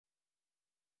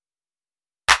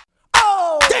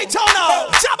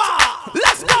Daytona, Jabba,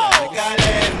 let's go.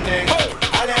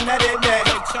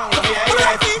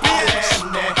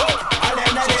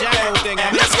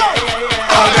 Let's go.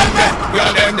 All them there, we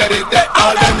all them that is there.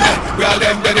 All them there, we all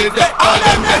them that is there. All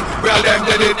them there, we all them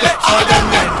that is there. All them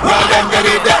there, we all them that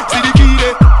is there. See the key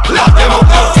there, lock them up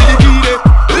now. See the key there,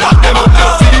 lock them up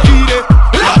now. See the key there,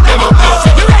 lock them up now.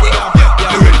 You ready?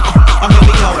 You ready? I'm here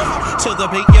we go to the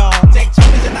beat, y'all.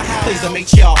 Pleased to meet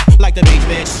y'all, like the beach,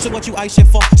 bitch. So what you ice shit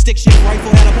for? Stick shit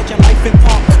rifle, that'll put your life in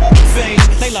park. Fiends,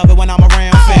 they love it when I'm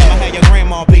around. Fam, I had your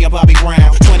grandma be a Bobby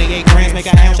Brown. 28 grams, make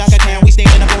a ounce, shaka town. We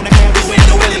standing up on the cab, we win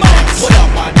the Willie Bounce. What up,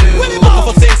 my dude? Looking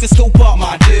for things to scoop up,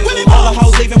 my dude. All the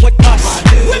hoes leaving with us, my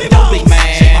dude. Don't be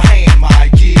mad. Shake my hand, my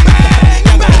G.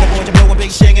 Y'all got the boy to blow a big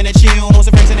shing and a chill. On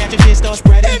some rings and after shit start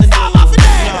spreading the news.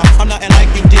 No, I'm nothing like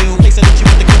you do. They salute you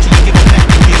with the Gucci and give it back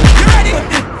to you. You ready?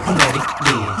 I'm ready,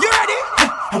 yeah. You ready?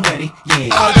 I'm ready,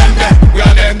 yeah. All them there, we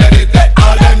all them that is there.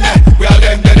 All them there, we all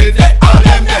them that is there. All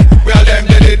them there, we all them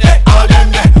that is there. All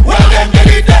them there, we all them that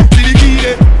is there. See the key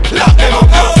there, lock them up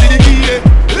now. See the key there,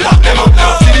 lock them up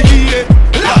now. See the key there,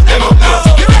 lock them up now.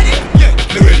 You ready? Yeah,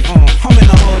 you ready? I'm in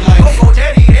the hood like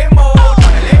Teddy, them more,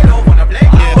 trying to lay low on the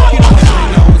black. yeah. You know the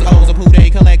street knows O's a poo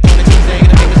day collect on a Tuesday.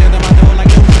 The papers into my door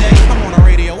like Tuesday. I'm on the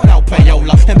radio without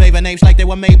payola. And baby names like they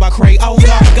were made by Crayola.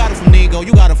 Got it from Nego,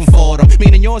 you got it from Fordham.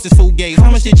 Meaning yours is food gave.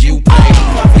 How much did you pay?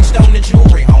 My face stone and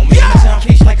jewelry, homie. My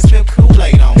timepiece like a spilled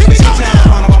Kool-Aid on me.